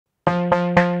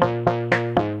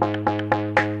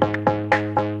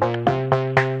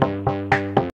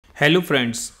Hello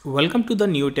friends, welcome to the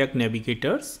Neotech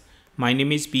Navigators. My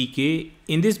name is PK.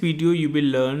 In this video you will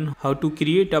learn how to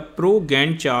create a Pro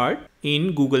Gantt chart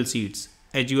in Google Sheets.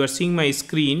 As you are seeing my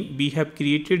screen, we have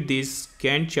created this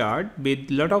Gantt chart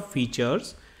with lot of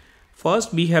features.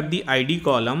 First we have the ID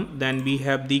column, then we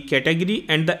have the category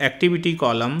and the activity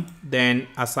column, then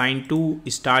assigned to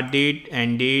start date,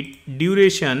 end date,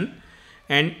 duration,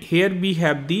 and here we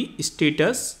have the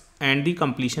status and the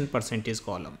completion percentage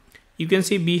column. You can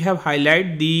see we have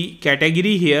highlighted the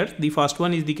category here. The first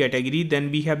one is the category,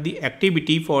 then we have the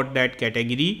activity for that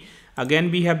category, again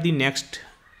we have the next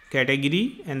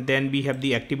category, and then we have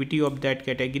the activity of that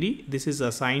category. This is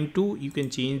assigned to. You can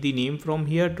change the name from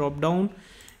here, drop down,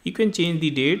 you can change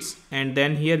the dates, and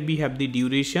then here we have the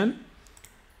duration,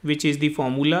 which is the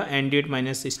formula end date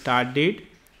minus start date,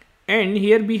 and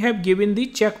here we have given the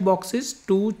check boxes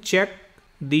to check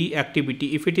the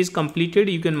activity. If it is completed,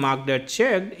 you can mark that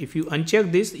checked. If you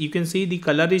uncheck this, you can see the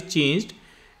color is changed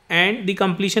and the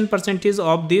completion percentage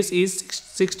of this is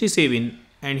 67,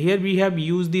 and here we have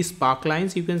used the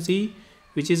Sparklines, you can see,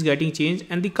 which is getting changed,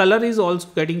 and the color is also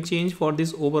getting changed for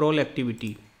this overall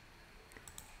activity,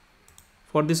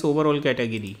 for this overall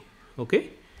category. Okay,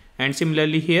 and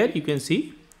similarly here you can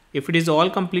see if it is all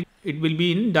complete, it will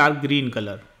be in dark green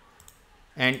color,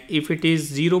 and if it is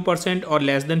 0% or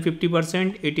less than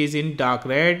 50%, it is in dark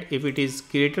red. If it is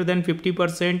greater than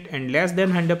 50% and less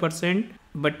than 100%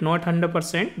 but not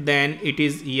 100%, then it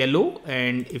is yellow,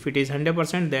 and if it is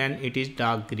 100%, then it is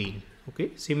dark green.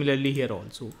 Okay, similarly here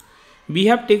also we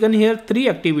have taken here 3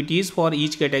 activities for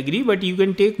each category, but you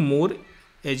can take more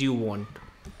as you want.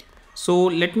 So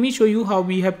let me show you how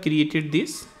we have created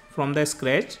this from the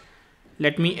scratch.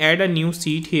 Let me add a new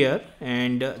sheet here,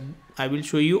 and I will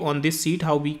show you on this sheet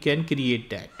how we can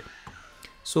create that.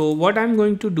 So what I'm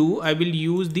going to do, I will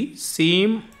use the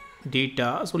same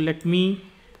data. So let me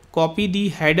copy the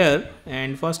header,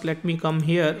 and first let me come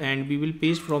here and we will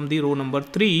paste from the row number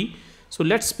 3. So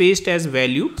let's paste as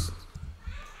values.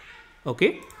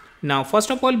 Okay, now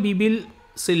first of all we will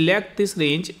select this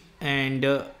range, and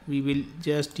we will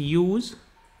just use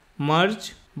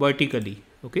merge vertically.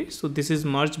 Okay, so this is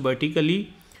merge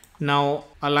vertically. Now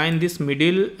align this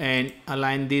middle and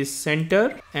align this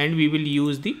center, and we will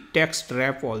use the text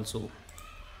wrap also.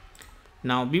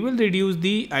 Now we will reduce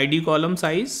the ID column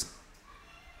size,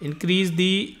 increase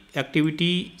the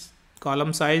activity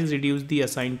column size, reduce the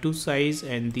assigned to size,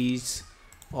 and these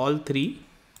all 3.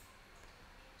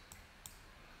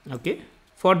 Okay,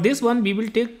 for this one we will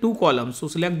take 2 columns, so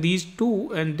select these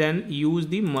 2 and then use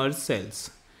the merge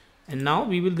cells, and now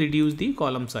we will reduce the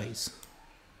column size,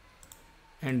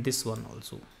 and this one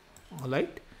also. All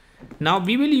right, now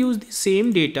we will use the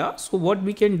same data. So what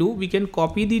we can do, we can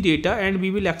copy the data and we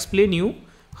will explain you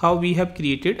how we have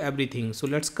created everything. So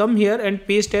let's come here and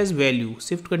paste as value,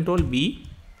 shift control B.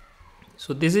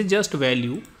 So this is just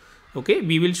value. Okay,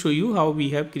 we will show you how we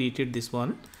have created this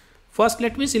one. First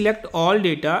let me select all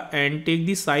data and take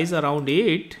the size around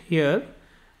 8 here,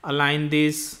 align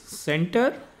this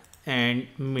center and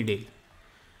middle.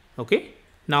 Okay,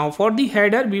 now for the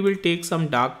header we will take some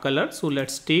dark color. So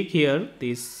let's take here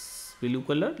this blue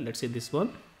color, let's say this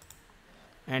one,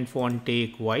 and font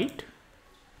take white,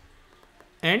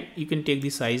 and you can take the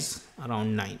size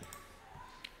around 9.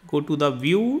 Go to the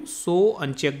view, so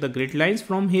uncheck the grid lines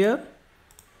from here.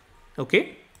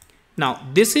 Okay, now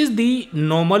this is the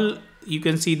normal, you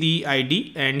can see the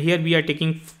ID, and here we are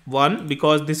taking 1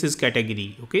 because this is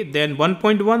category. Okay, then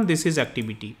 1.1, this is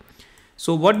activity.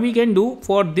 So what we can do,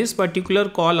 for this particular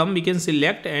column we can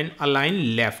select and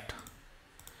align left.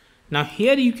 Now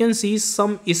here you can see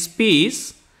some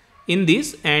space in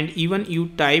this, and even you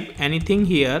type anything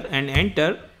here and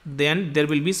enter, then there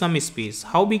will be some space.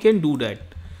 How we can do that?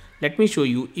 Let me show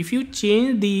you. If you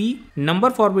change the number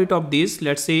format of this,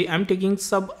 let's say I'm taking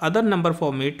some other number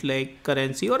format like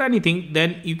currency or anything,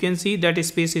 then you can see that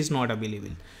space is not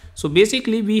available. So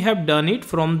basically we have done it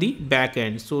from the back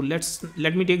end. So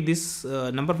let me take this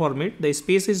number format, the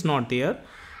space is not there.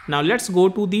 Now let's go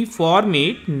to the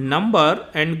format number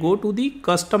and go to the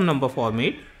custom number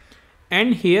format,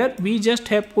 and here we just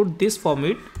have put this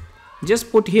format,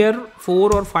 just put here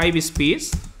 4 or 5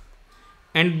 space,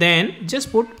 and then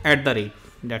just put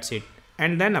 @, that's it,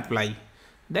 and then apply.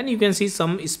 Then you can see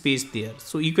some space there.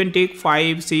 So you can take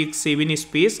 5, 6, 7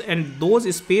 space, and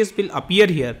those space will appear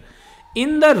here.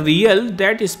 In the real,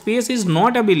 that space is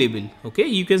not available. Okay,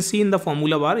 you can see in the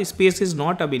formula bar space is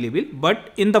not available,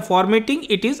 but in the formatting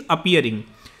it is appearing.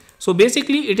 So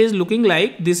basically it is looking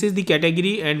like this is the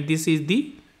category and this is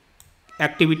the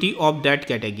activity of that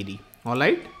category. All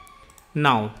right,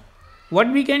 now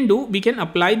what we can do, we can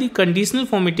apply the conditional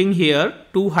formatting here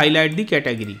to highlight the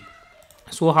category.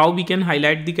 So how we can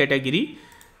highlight the category?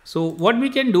 So what we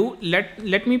can do,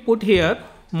 let me put here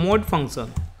mode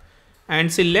function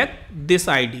and select this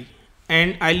ID,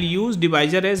 and I'll use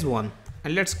divisor as 1,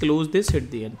 and let's close this,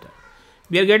 hit the enter.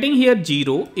 We are getting here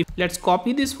 0. Let's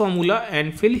copy this formula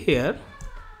and fill here.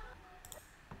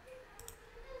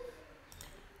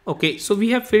 Okay, so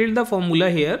we have filled the formula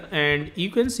here, and you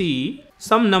can see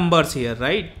some numbers here,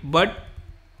 right? But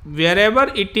wherever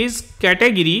it is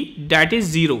category, that is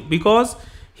 0, because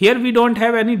here we don't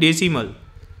have any decimal.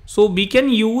 So we can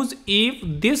use, if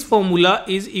this formula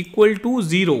is equal to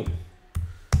 0,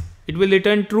 it will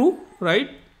return true,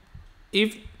 right?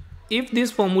 If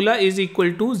this formula is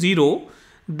equal to 0,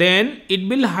 then it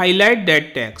will highlight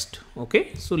that text.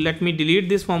 Okay, so let me delete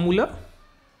this formula.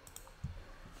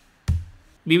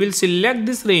 We will select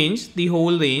this range, the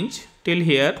whole range till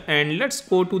here, and let's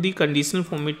go to the conditional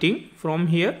formatting from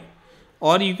here,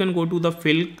 or you can go to the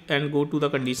fill and go to the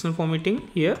conditional formatting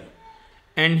here,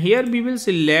 and here we will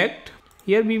select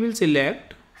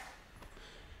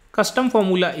custom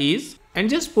formula is, and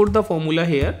just put the formula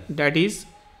here, that is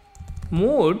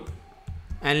mode,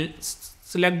 and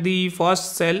select the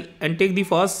first cell and take the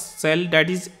first cell, that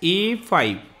is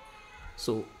A5.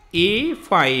 So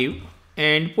A5,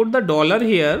 and put the dollar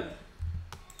here,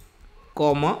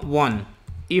 comma 1.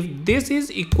 If this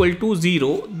is equal to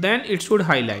 0, then it should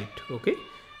highlight. Okay,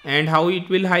 and how it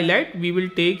will highlight, we will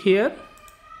take here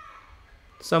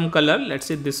some color, let's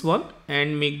say this one,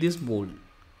 and make this bold.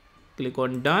 Click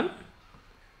on done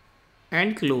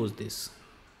and close this.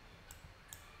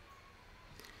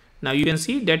 Now you can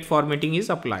see that formatting is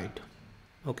applied.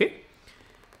 Okay,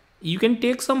 you can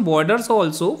take some borders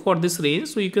also for this range,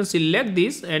 so you can select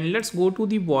this, and let's go to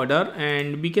the border,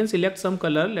 and we can select some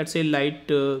color, let's say light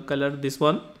color, this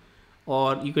one,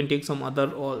 or you can take some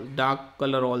other or dark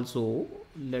color also.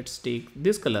 Let's take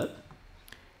this color,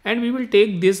 and we will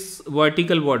take this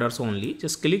vertical borders only.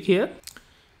 Just click here.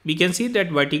 We can see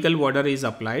that vertical border is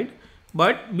applied,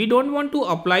 but we don't want to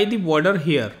apply the border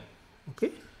here.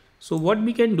 Okay, so what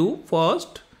we can do,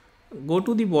 first go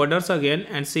to the borders again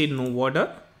and say no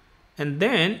border, and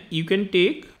then you can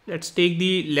take, let's take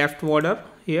the left border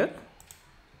here,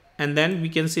 and then we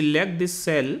can select this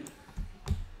cell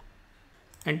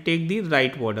and take the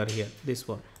right border here, this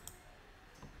one.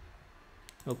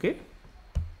 Okay,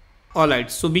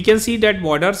 alright, so we can see that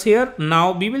borders here.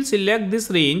 Now we will select this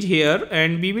range here,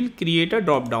 and we will create a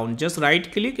drop down. Just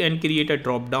right click and create a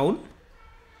drop down,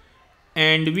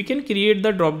 and we can create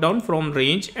the drop down from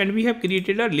range, and we have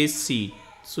created a list sheet.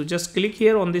 So just click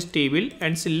here on this table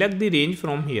and select the range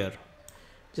from here.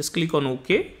 Just click on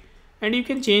OK, and you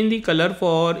can change the color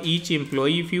for each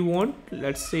employee if you want.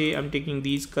 Let's say I'm taking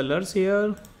these colors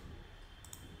here.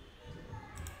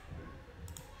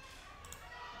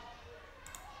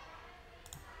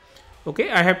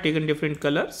 Okay, I have taken different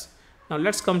colors. Now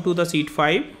let's come to the sheet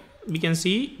 5. We can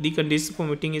see the conditional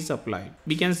formatting is applied.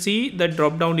 We can see the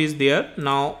drop down is there.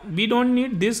 Now we don't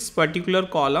need this particular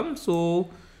column, so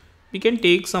we can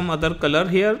take some other color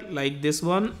here, like this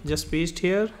one. Just paste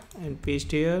here and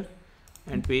paste here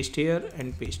and paste here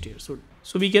and paste here. So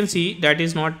we can see that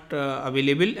is not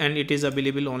available, and it is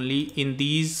available only in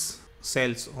these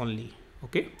cells only.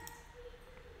 Okay,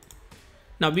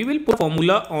 now we will put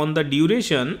formula on the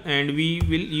duration, and we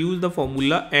will use the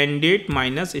formula end date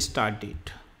minus start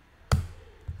date,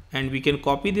 and we can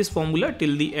copy this formula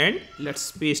till the end.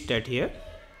 Let's paste that here.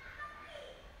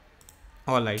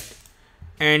 Alright,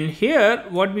 and here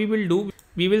what we will do,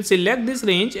 we will select this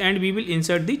range and we will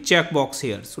insert the checkbox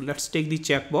here. So let's take the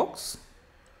checkbox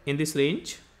in this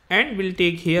range, and we'll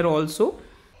take here also,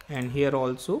 and here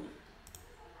also,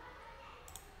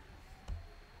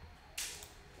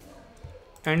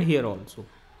 and here also.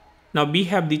 Now we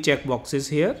have the checkboxes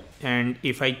here, and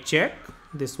if I check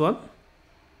this one,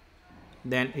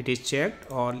 then it is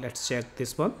checked, or let's check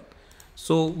this one.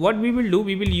 So what we will do,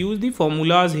 we will use the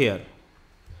formulas here.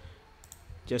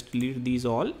 Just delete these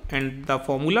all, and the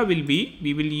formula will be,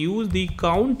 we will use the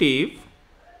count if,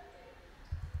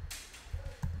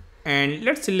 and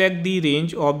let's select the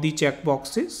range of the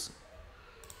checkboxes,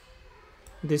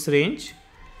 this range,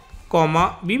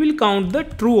 comma, we will count the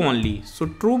true only. So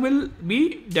true will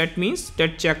be, that means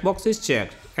that checkbox is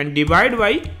checked, and divide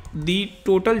by the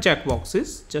total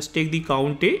checkboxes. Just take the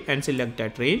count A and select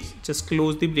that range. Just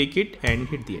close the bracket and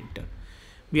hit the enter.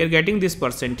 We are getting this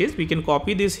percentage. We can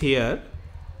copy this here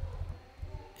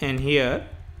and here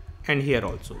and here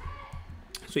also.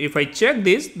 So if I check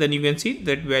this, then you can see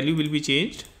that value will be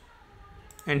changed,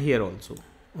 and here also.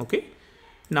 Okay,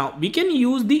 Now we can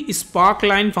use the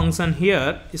Sparkline function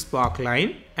here,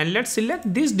 Sparkline, and let's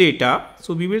select this data.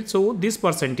 So we will show this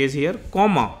percentage here,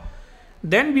 comma.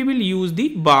 Then we will use the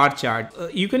bar chart.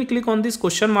 You can click on this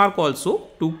question mark also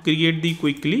to create the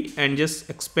quickly and just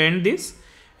expand this.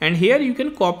 And here you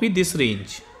can copy this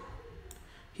range.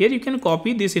 Here you can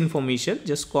copy this information,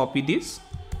 just copy this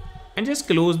and just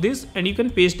close this and you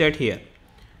can paste that here.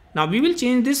 Now we will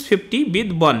change this 50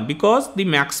 with 1 because the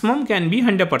maximum can be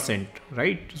 100%,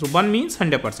 right? So 1 means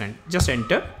 100%. Just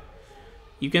enter.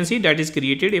 You can see that is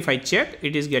created. If I check,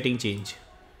 it is getting changed.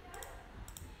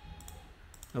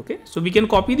 Okay, so we can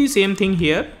copy the same thing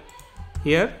here,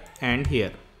 here and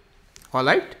here. All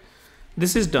right,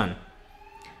 this is done.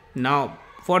 Now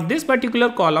for this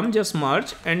particular column, just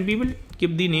merge and we will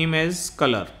give the name as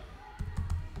color.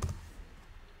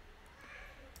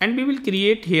 And we will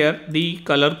create here the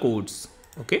color codes.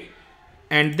 Okay,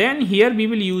 and then here we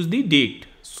will use the date.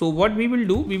 So what we will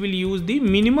do, we will use the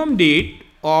minimum date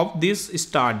of this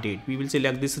start date. We will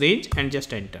select this range and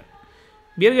just enter.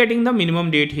 We are getting the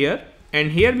minimum date here. And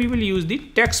here we will use the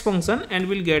text function and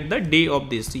we'll get the day of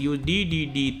this. Use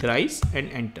d thrice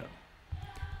and enter.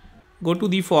 Go to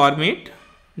the format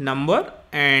number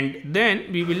and then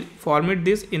we will format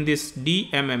this in this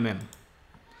DMMM.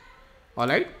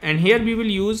 Alright, and here we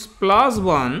will use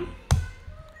 +1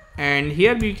 and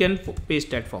here we can paste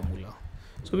that formula.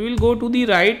 So we will go to the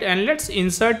right and let's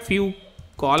insert few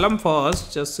column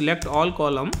first. Just select all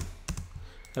column,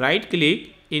 right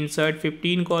click, insert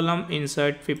 15 column,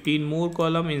 insert 15 more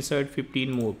column, insert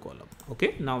 15 more column.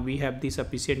 Okay, now we have the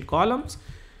sufficient columns.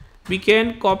 We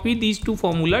can copy these two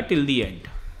formula till the end.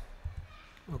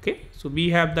 Okay, so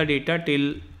we have the data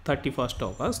till 31st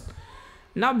August.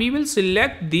 Now we will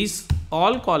select these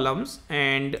all columns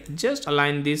and just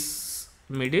align this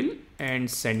middle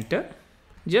and center.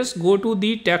 Just go to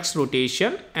the text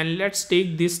rotation and let's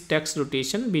take this text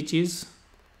rotation which is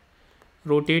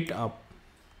rotate up.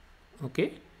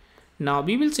 Okay, now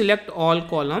we will select all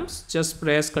columns, just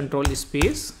press Ctrl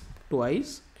space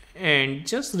twice and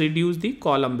just reduce the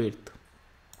column width.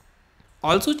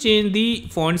 Also change the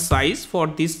font size for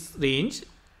this range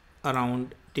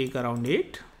around, take around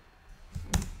 8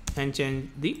 and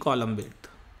change the column width.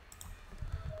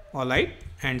 Alright,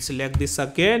 and select this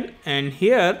again and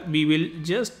here we will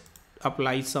just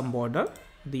apply some border,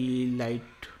 the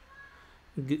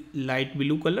light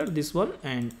blue color, this one,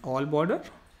 and all border.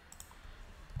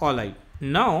 Alright,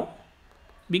 now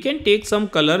we can take some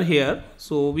color here.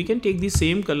 So we can take the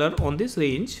same color on this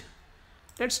range.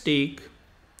 Let's take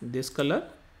this color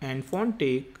and font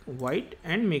take white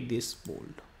and make this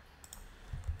bold.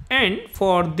 And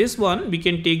for this one we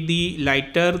can take the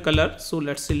lighter color. So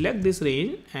let's select this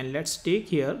range and let's take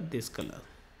here this color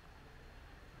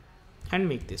and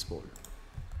make this bold.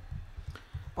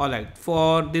 Alright,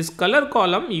 for this color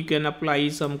column you can apply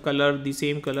some color, the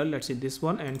same color, let's say this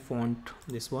one, and font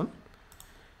this one.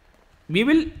 We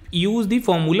will use the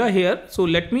formula here. So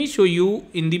let me show you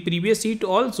in the previous sheet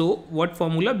also what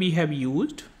formula we have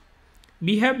used.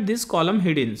 We have this column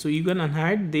hidden, so you can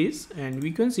unhide this and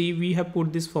we can see we have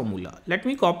put this formula. Let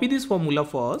me copy this formula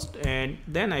first and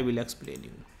then I will explain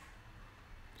you.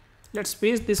 Let's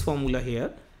paste this formula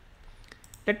here.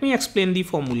 Let me explain the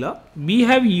formula. We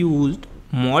have used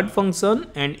mod function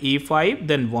and a5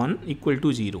 then 1 equal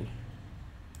to 0.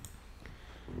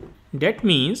 That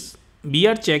means we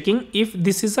are checking if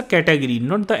this is a category,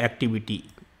 not the activity.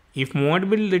 If mod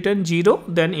will return 0,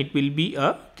 then it will be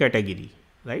a category,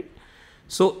 right?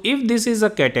 So if this is a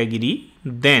category,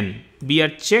 then we are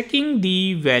checking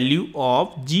the value of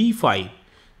G5.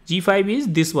 G5 is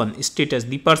this one, status,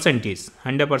 the percentage,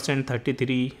 100%,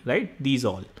 33, right? These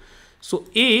all. So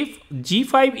if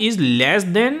G5 is less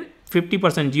than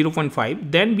 50%,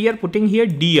 0.5, then we are putting here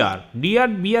DR. DR,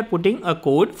 we are putting a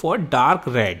code for dark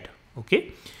red.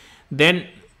 Okay. Then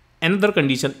another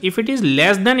condition, if it is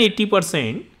less than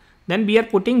 80%, then we are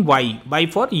putting Y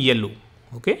for yellow.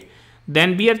 Okay.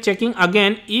 Then we are checking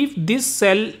again if this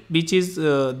cell, which is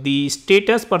the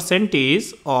status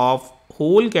percentage of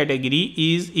whole category,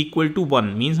 is equal to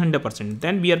 1, means 100%.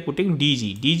 Then we are putting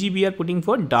DG. DG we are putting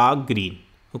for dark green.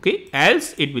 Okay.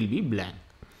 Else it will be blank.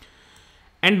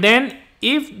 And then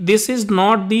if this is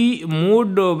not, the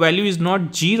mode value is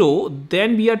not 0,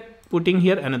 then we are putting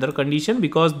here another condition,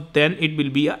 because then it will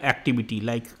be a activity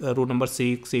like row number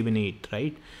 6, 7, 8,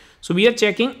 right? So we are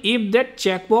checking if that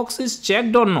checkbox is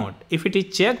checked or not. If it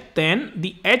is checked, then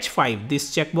the H5,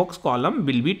 this checkbox column,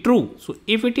 will be true. So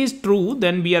if it is true,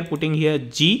 then we are putting here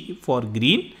G for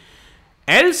green.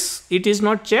 Else it is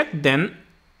not checked, then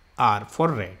R for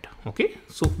red. Okay.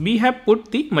 So we have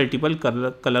put the multiple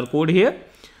color code here.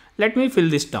 Let me fill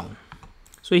this down.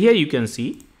 So here you can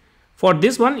see for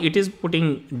this one it is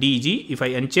putting DG. If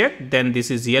I uncheck, then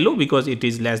this is yellow because it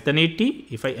is less than 80.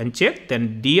 If I uncheck,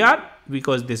 then DR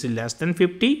because this is less than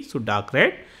 50, so dark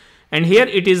red. And here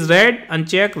it is red,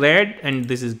 uncheck, red, and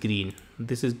this is green.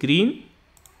 This is green,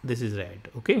 this is red.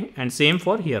 Okay, and same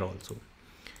for here also.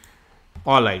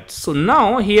 All right, so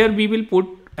now here we will put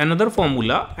another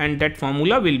formula, and that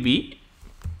formula will be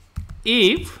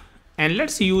if, and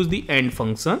let's use the AND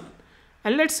function,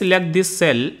 and let's select this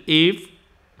cell if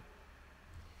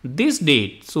this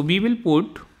date. So we will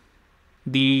put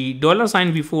the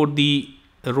 $sign before the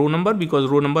row number because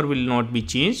row number will not be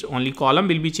changed, only column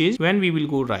will be changed when we will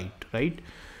go right.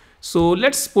 So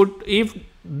let's put if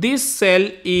this cell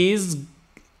is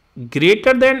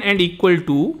greater than and equal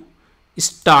to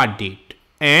start date,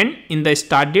 and in the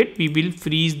start date we will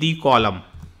freeze the column,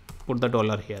 put the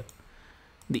dollar here.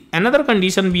 The another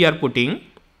condition we are putting,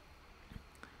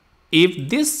 if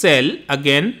this cell,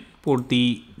 again put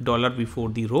the dollar before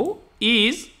the row,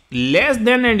 is less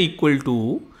than and equal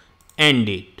to end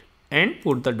date, and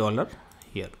put the dollar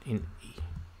here in E.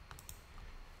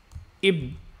 If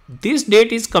this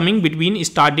date is coming between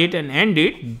start date and end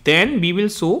date, then we will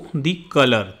show the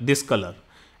color, this color,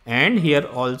 and here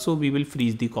also we will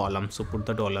freeze the column, so put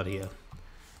the dollar here.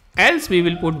 Else we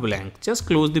will put blank. Just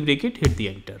close the bracket, hit the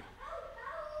enter.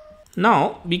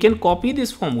 Now we can copy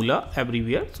this formula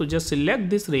everywhere, so just select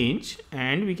this range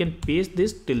and we can paste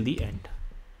this till the end.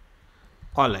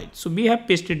 Alright, so we have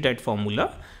pasted that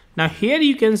formula. Now here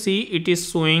you can see it is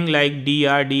showing like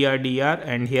DR, DR, DR,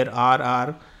 and here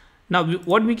RR. Now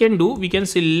what we can do, we can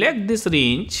select this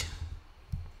range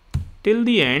till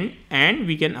the end and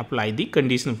we can apply the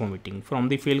conditional formatting. From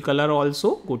the fill color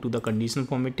also, go to the conditional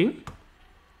formatting.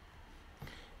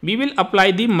 We will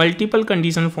apply the multiple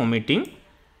conditional formatting,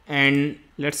 and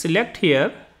let's select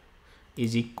here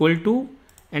is equal to,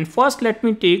 and first let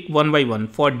me take one by one.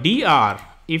 For DR,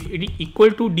 if it is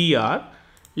equal to DR,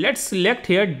 let's select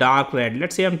here dark red.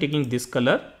 Let's say I'm taking this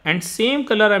color, and same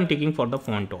color I'm taking for the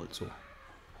font also.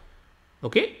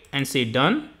 Okay, and say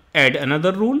done. Add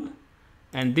another rule,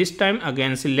 and this time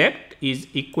again select is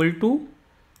equal to,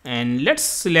 and let's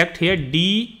select here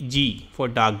DG for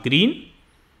dark green,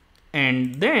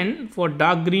 and then for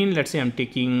dark green let's say I'm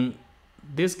taking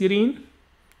this green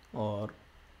or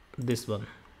this one.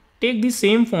 Take the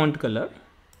same font color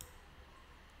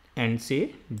and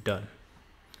say done.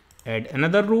 Add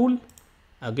another rule,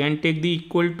 again take the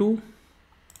equal to,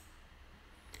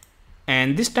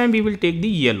 and this time we will take the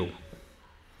yellow,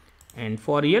 and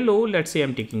for yellow let's say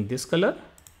I'm taking this color,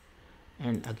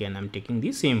 and again I'm taking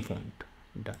the same font.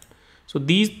 Done. So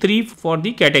these three for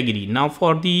the category. Now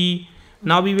for the,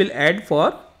 now we will add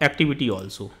for activity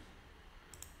also.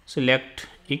 Select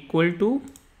equal to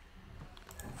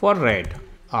for red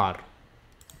R,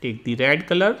 take the red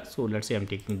color, so let's say I'm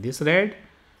taking this red,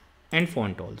 and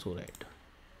font also red.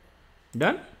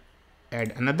 Done.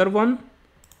 Add another one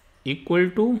equal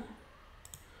to,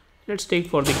 let's take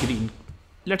for the green,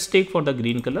 let's take for the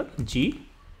green color G.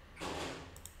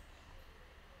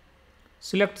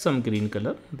 Select some green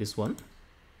color, this one,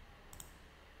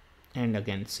 and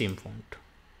again same font,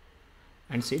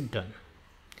 and say done.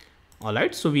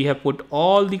 Alright, so we have put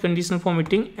all the conditional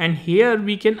formatting, and here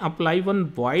we can apply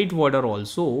one white border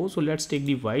also. So let's take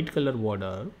the white color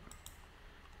border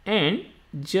and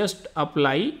just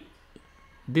apply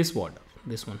this border,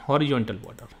 this one, horizontal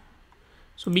border.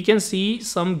 So we can see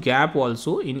some gap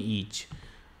also in each.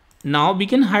 Now we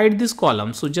can hide this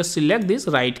column, so just select this,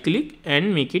 right click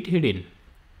and make it hidden.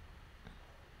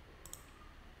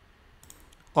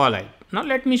 Alright, now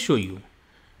let me show you.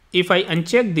 If I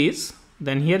uncheck this,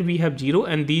 then here we have 0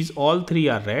 and these all three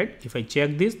are red. If I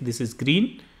check this, this is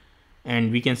green,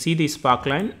 and we can see the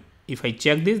sparkline. If I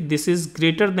check this, this is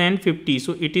greater than 50,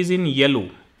 so it is in yellow.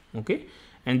 Okay,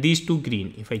 and these two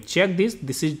green. If I check this,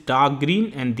 this is dark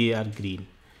green and they are green.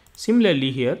 Similarly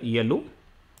here yellow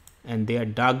and they are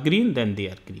dark green, then they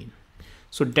are green.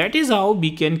 So that is how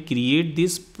we can create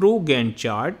this Pro Gantt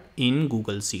chart in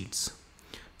Google Sheets.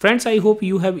 Friends, I hope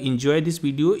you have enjoyed this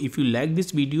video. If you like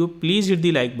this video, please hit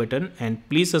the like button and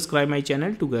please subscribe my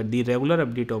channel to get the regular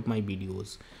update of my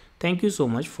videos. Thank you so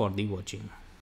much for the watching.